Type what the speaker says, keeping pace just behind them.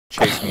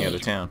chase me out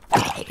of town.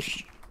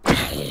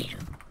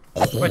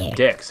 What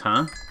dicks,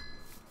 huh?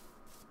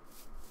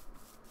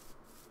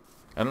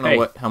 I don't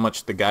know how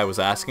much the guy was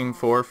asking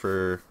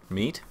for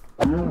meat.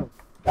 And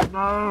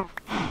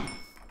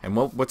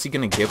what's he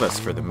gonna give us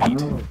for the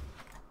meat?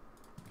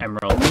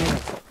 Emerald.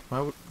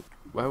 Why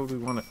would we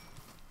want it?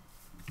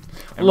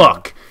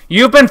 Look,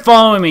 you've been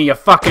following me, you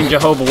fucking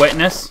Jehovah's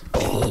Witness.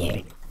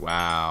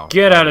 Wow.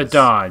 Get out of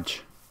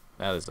Dodge.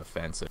 That is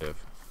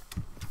offensive.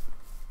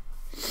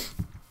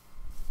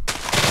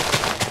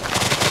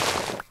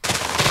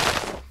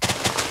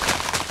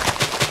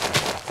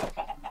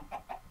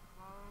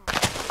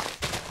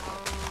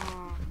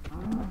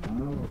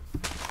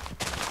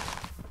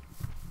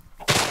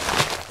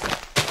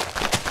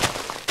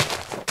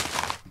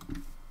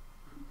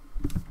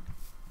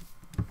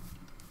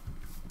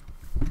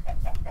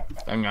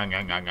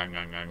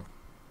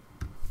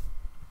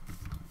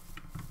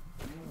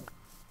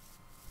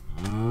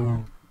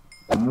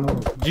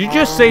 Did you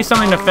just say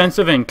something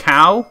offensive in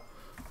cow?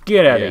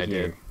 Get out of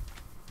here.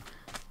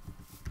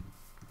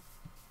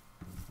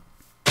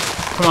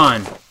 Come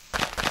on.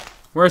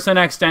 Where's the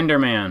next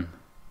Enderman?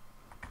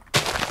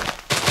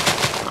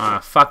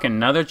 Fucking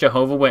another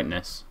Jehovah's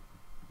Witness.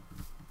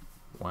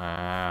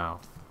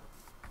 Wow.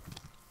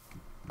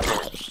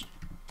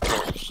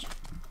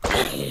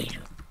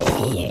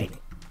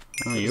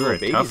 Oh, you were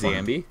a tough one.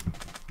 Zambi.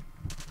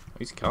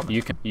 He's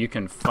coming. You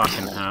can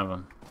fucking have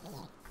him.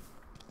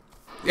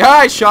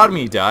 Yeah, he shot him.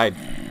 He died.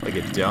 Like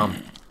a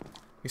dumb.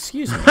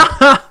 Excuse me.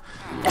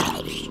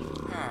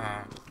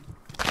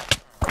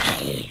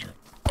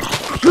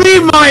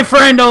 Leave my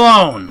friend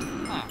alone!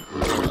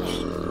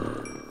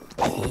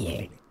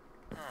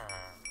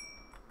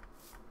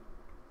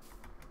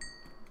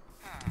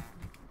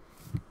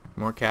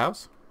 More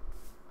cows?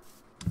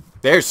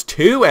 There's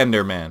 2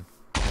 Endermen.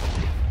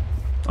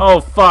 Oh,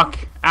 fuck.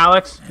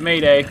 Alex,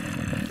 Mayday.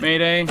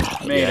 Mayday,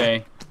 Mayday.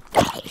 Yeah.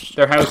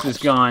 Their house is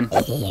gone.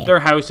 Their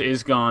house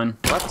is gone.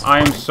 What? I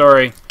am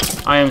sorry.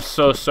 I am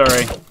so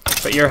sorry.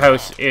 But your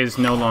house is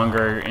no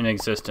longer in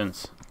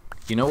existence.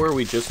 You know where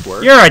we just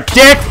were? You're a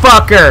dick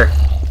fucker!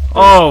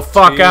 Oh,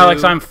 fuck,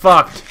 Alex, I'm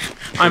fucked.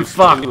 I'm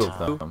fucked.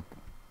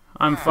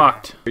 I'm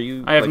fucked.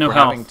 I have no we're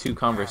health. Having 2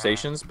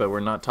 conversations, but we're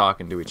not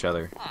talking to each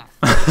other.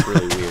 It's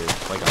really weird.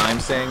 Like, I'm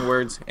saying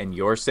words, and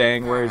you're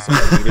saying words, and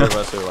neither of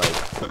us are like...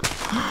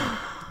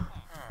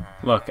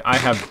 Look, I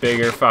have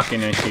bigger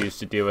fucking issues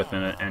to deal with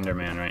than an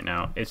Enderman right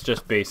now. It's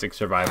just basic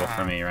survival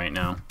for me right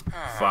now.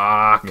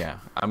 Fuck. Yeah,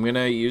 I'm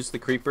gonna use the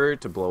creeper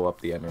to blow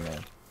up the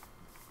Enderman.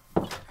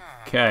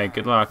 Okay,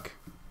 good luck.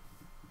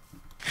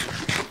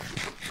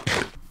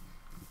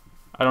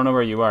 I don't know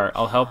where you are.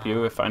 I'll help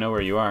you if I know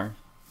where you are.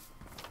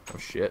 Oh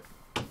shit.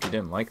 He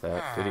didn't like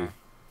that, did he?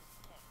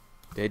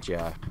 Did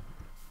ya?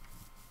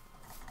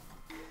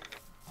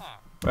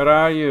 Where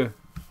are you?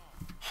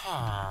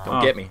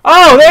 Don't get me.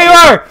 Oh, there you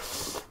are!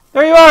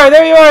 There you are!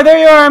 There you are! There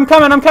you are! I'm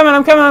coming! I'm coming!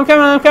 I'm coming! I'm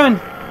coming! I'm coming!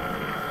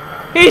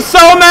 He's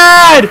so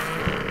mad!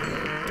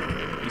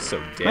 He's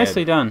so dead.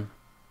 Nicely done.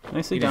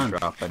 Nicely you done.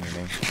 Didn't drop on your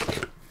name.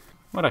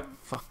 What a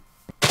fuck.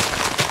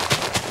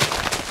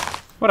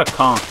 What a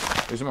conk.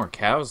 There's more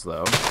cows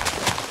though.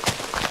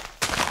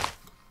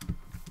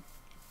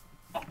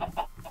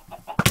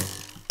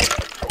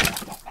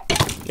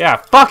 Yeah,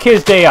 fuck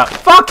his day up.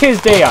 Fuck his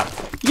day up.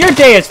 Your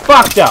day is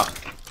fucked up.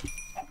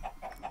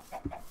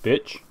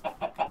 Bitch.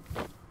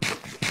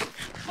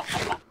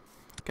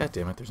 God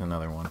damn it, there's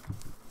another one.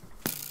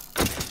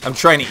 I'm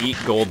trying to eat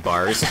gold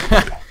bars.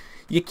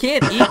 You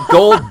can't eat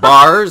gold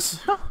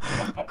bars.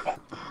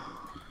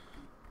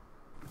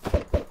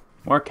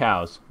 More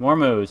cows. More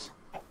moos.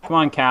 Come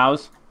on,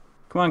 cows.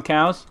 Come on,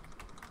 cows.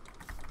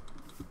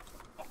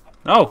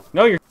 No,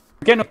 no, you're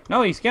getting...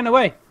 No, he's getting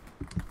away.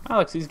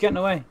 Alex, he's getting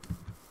away.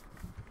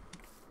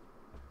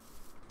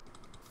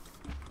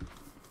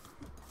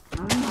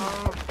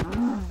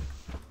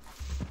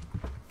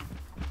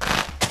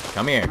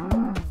 Come here.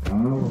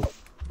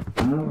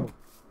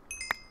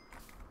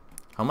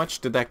 How much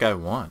did that guy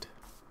want?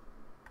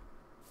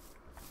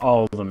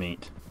 All the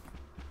meat.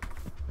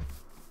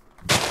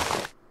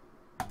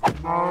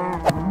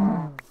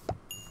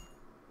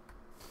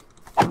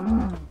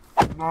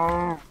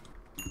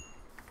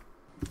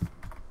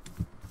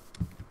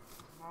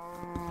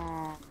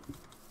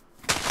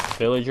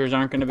 Villagers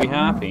aren't going to be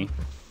happy.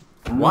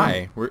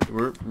 Why?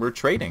 We're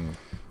trading.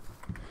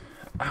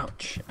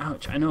 Ouch,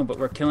 ouch. I know, but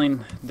we're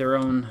killing their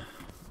own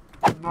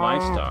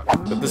livestock.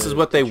 But this is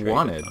what they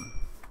wanted.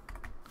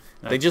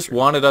 They just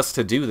wanted us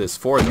to do this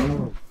for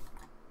them.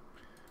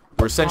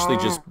 We're essentially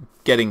just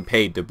getting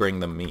paid to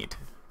bring them meat.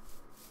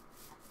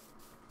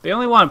 They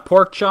only want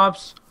pork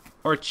chops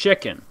or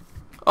chicken.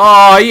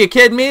 Oh, are you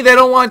kidding me? They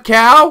don't want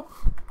cow?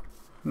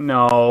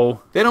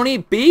 No. They don't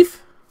eat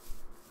beef?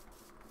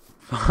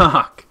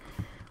 Fuck.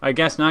 I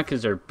guess not,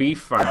 because they're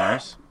beef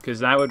farmers,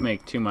 because that would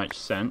make too much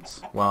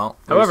sense. Well,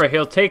 however,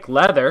 he'll take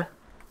leather.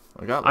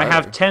 I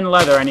have 10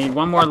 leather. I need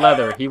 1 more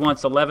leather. He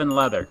wants 11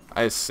 leather.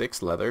 I have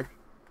 6 leather.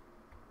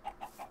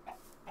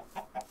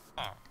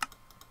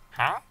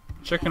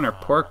 Chicken or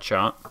pork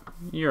chop?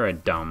 You're a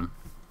dumb.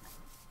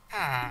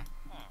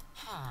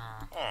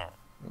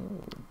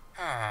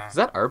 Is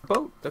that our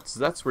boat?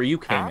 That's where you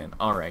came in.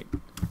 All right.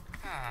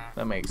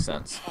 That makes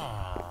sense.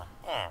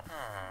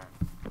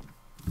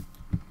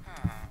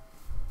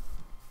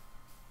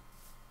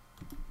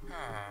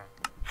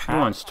 Who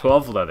wants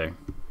 12 leather?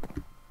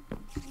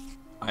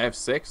 I have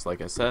 6,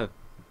 like I said.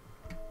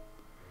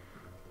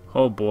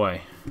 Oh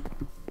boy.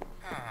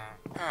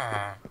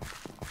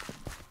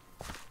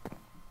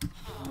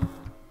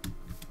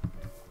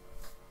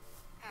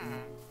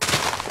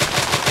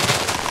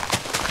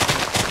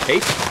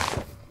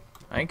 Paper?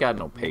 I ain't got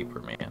no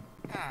paper, man.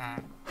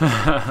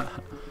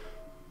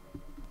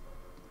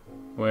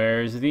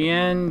 Where's the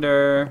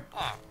ender?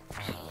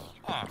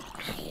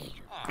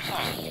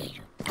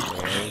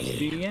 Where's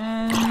the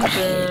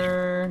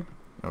ender?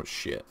 Oh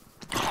shit.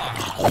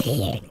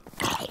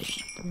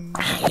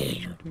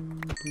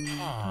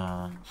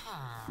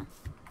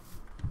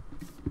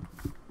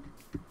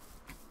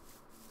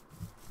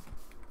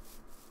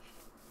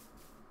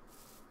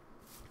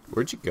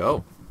 Where'd you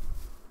go?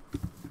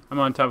 I'm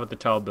on top of the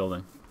tall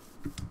building.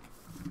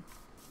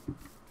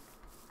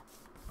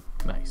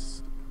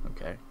 Nice.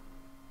 Okay.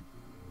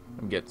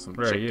 I'm getting some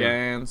Where are you?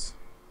 chickens.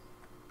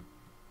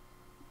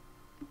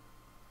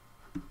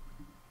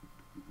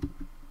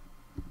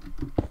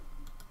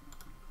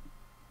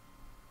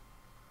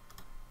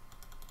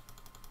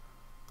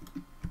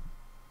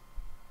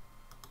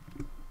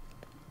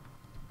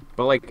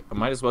 But like, I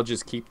might as well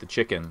just keep the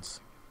chickens.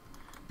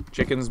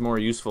 Chicken's more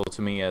useful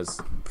to me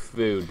as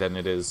food than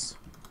it is.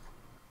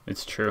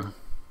 It's true.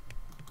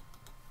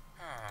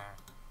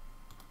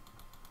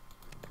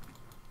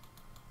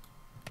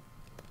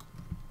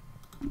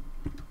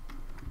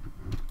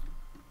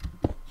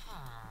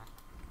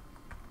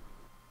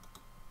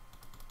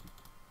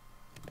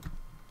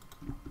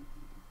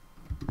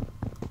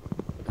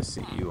 I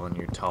see you on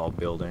your tall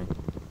building.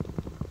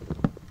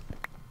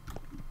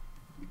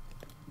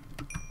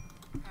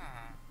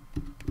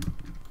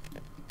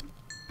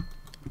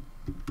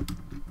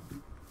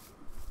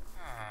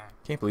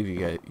 Can't believe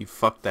you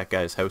fucked that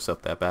guy's house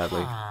up that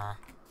badly.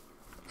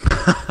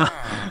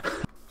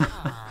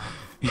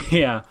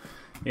 Yeah.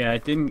 Yeah,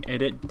 it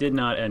did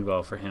not end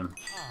well for him.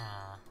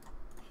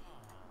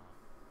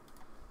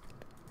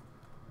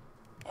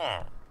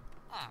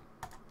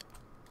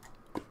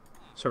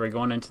 So are we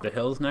going into the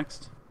hills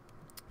next?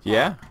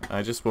 Yeah,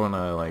 I just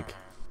wanna like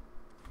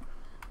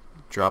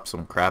drop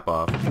some crap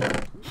off.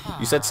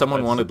 You said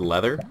someone wanted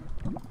leather?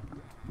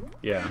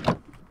 Yeah.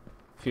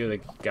 A few of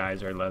the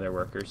guys are leather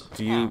workers.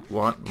 Do you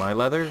want my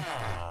leather?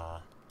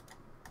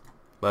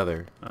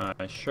 Leather.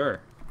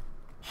 Sure.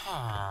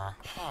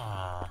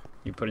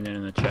 You putting it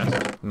in the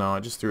chest? No,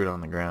 I just threw it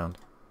on the ground.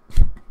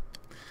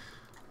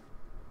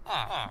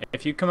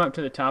 If you come up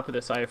to the top of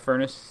this, I have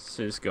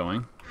furnaces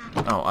going.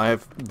 Oh, I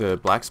have the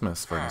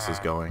blacksmith's furnaces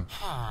going.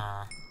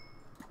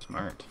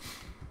 Smart.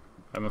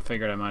 I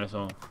figured I might as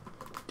well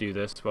do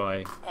this while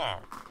I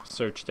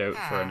searched out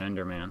for an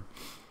Enderman.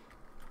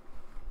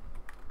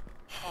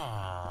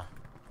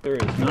 There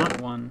is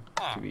not one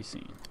to be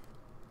seen.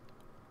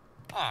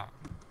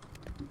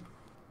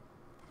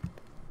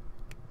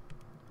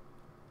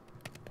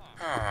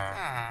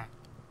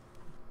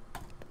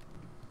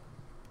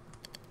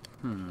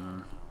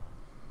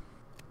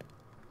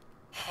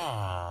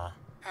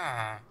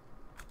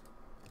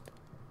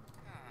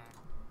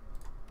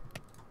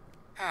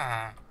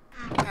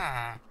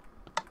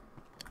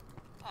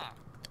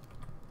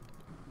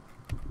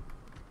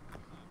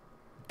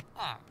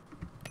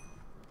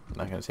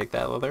 Not gonna take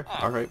that leather?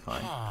 Alright,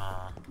 fine.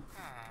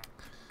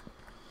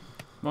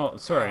 Well,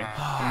 sorry.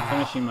 I'm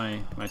finishing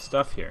my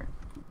stuff here.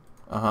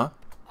 Uh-huh.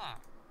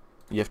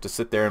 You have to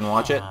sit there and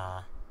watch it?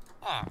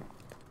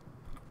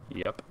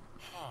 Yep.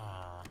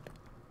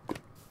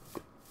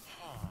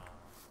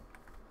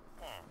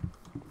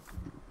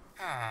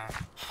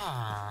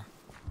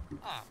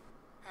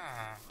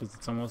 Because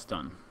it's almost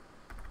done.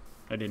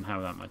 I didn't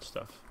have that much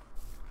stuff.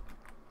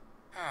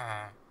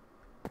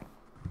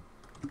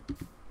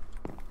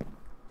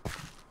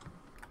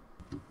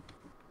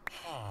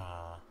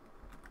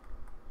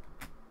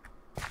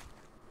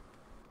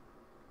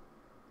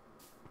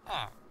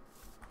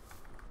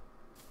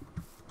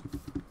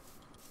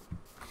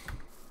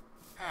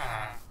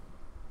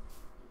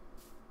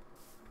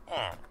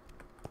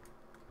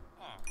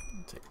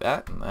 Take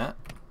that and that.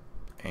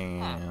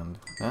 And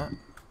that.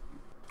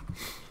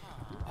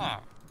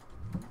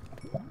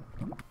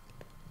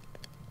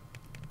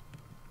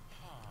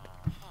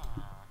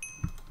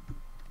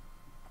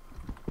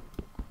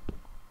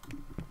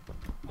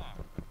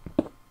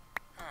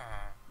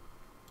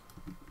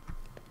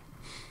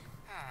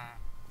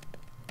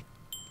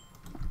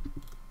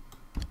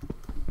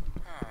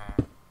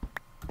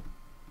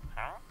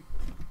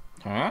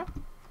 Huh?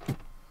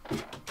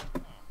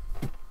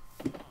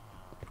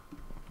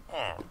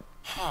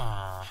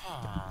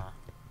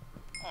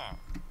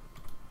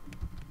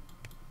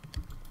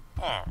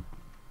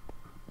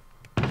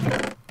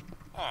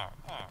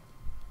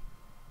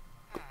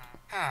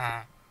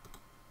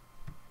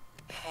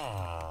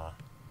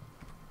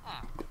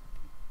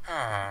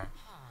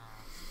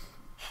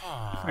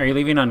 Are you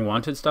leaving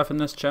unwanted stuff in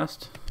this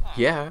chest?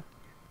 Yeah.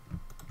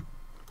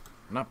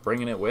 I'm not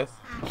bringing it with.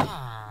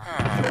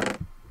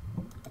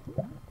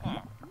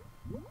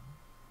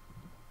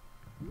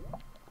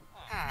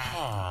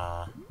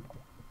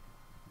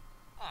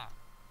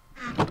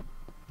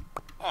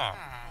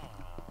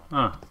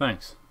 Oh,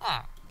 thanks.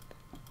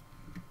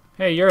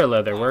 Hey, you're a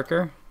leather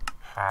worker.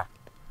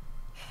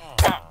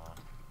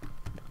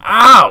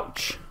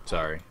 Ouch!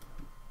 Sorry.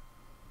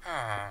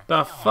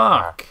 The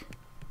fuck?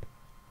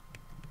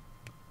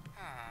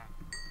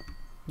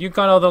 You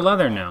got all the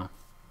leather now.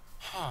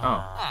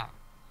 Oh.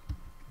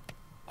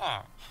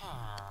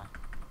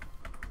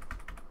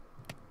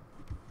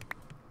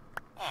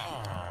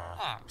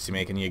 Is he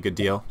making you a good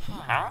deal?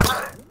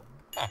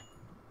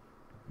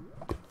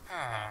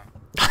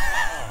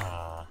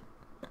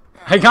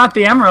 I got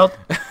the emerald.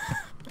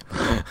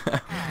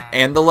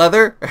 And the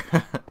leather?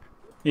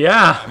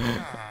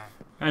 Yeah.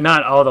 And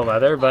not all the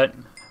leather, but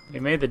we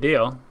made the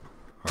deal.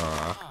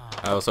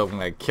 I was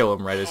hoping I'd kill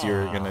him right as you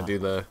were gonna do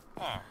the...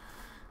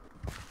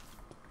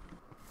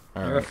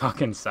 You're a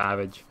fucking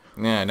savage.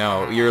 Yeah,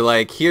 no, you're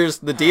like, here's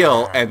the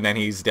deal, and then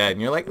he's dead,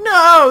 and you're like,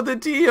 no, the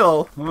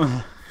deal!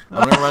 I'm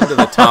gonna run to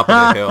the top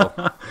of the hill.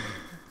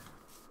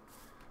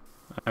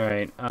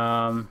 Alright,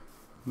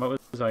 what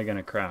was I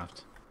gonna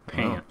craft?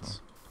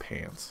 Pants. Oh,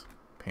 pants.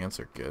 Pants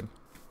are good.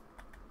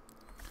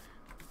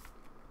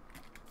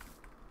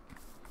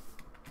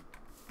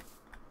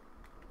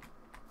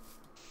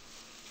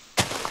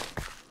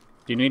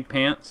 Do you need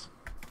pants?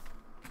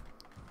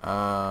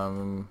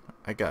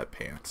 I got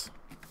pants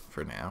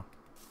for now.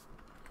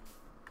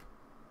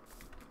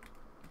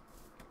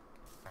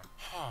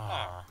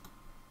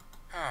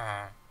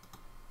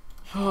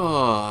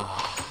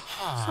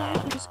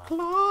 Cypress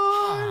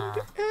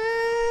climbed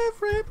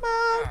every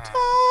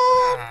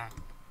mountain.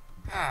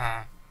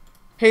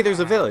 Hey, there's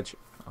a village.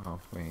 Oh,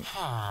 wait.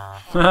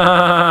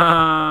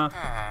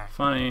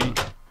 Funny.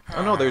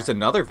 Oh no, there's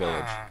another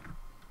village.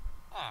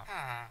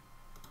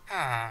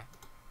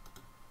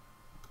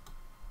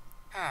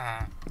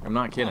 I'm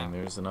not kidding,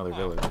 there's another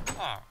village.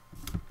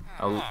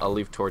 I'll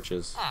leave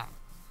torches.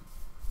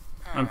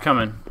 I'm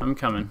coming. I'm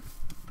coming.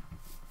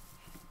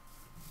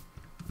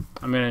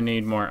 I'm gonna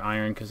need more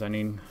iron because I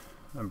need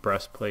a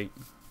breastplate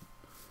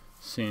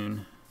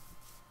soon.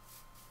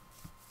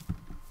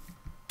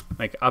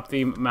 Like up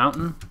the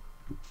mountain?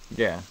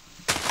 Yeah.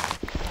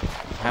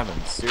 I'm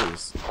having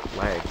serious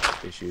lag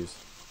issues.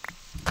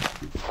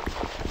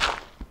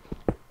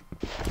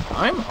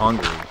 I'm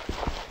hungry.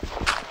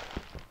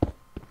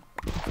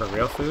 For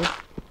real food?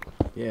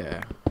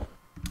 Yeah.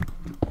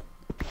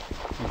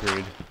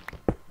 Agreed.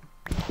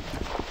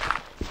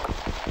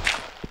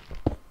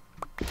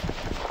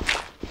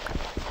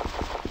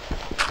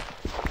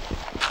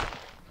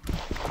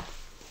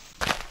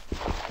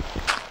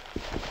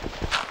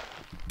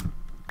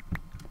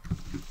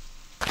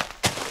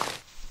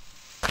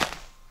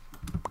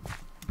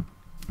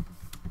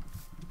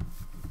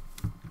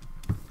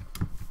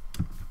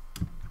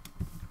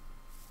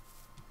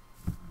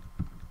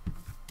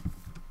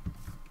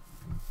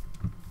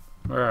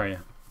 Where are you?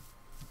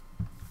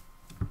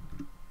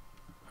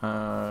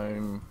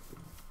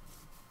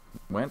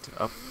 Went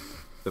up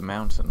the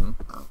mountain.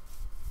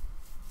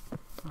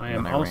 I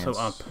am And also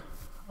ran up.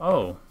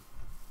 Oh.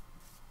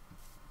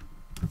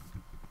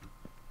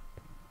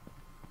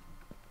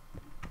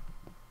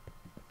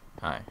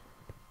 Hi.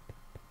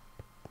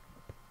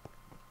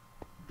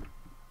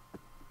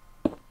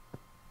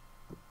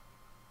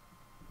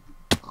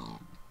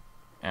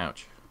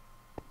 Ouch.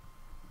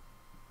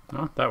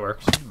 Oh, that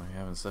works. Why am I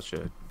having such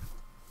a...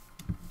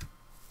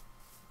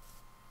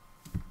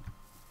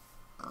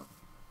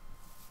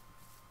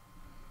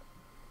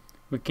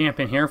 We camp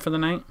in here for the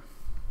night?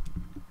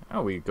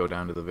 Oh, we go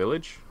down to the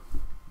village.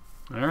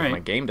 If my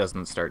Alright. game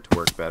doesn't start to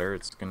work better,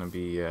 it's gonna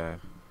be a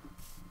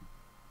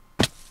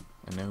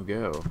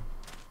no-go.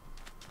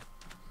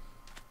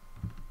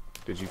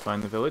 Did you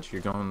find the village?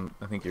 You're going...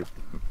 I think you're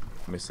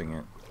missing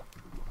it.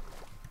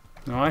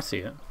 No, I see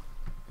it.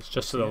 It's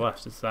just to the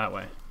left. It's that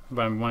way.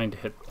 But I'm wanting to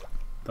hit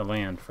the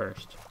land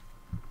first.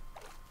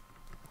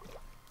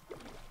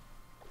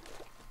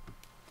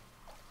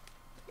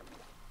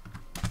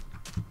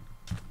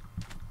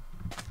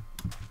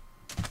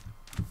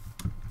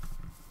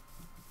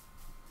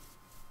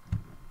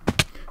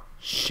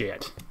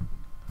 Shit.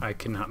 I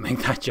cannot make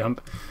that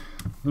jump.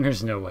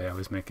 There's no way I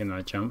was making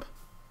that jump.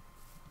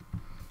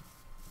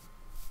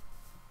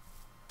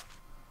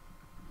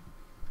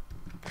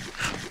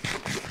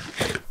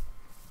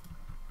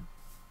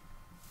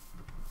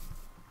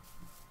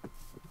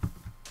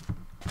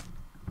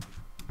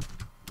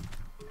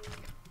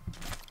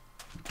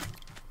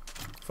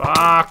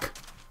 Fuck!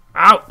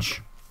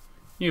 Ouch!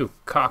 You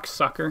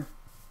cocksucker.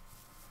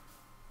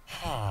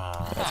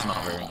 That's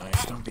not very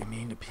nice. Don't be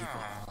mean to people.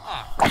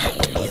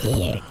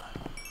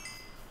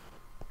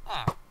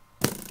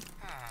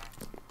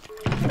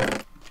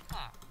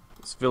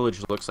 This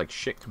village looks like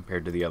shit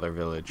compared to the other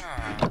village.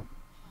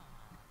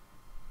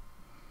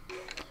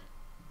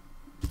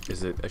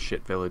 Is it a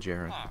shit village,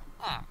 Aaron?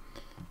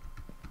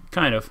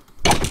 Kind of.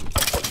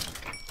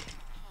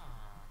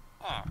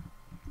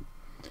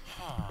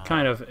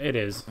 Kind of. It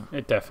is.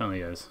 It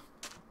definitely is.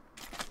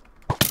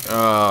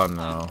 Oh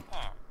no.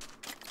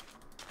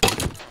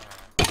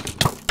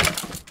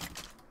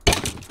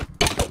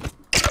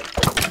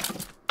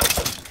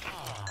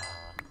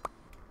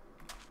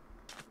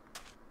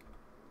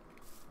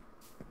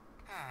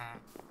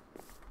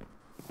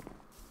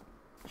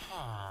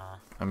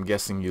 I'm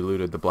guessing you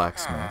looted the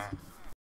blacksmith.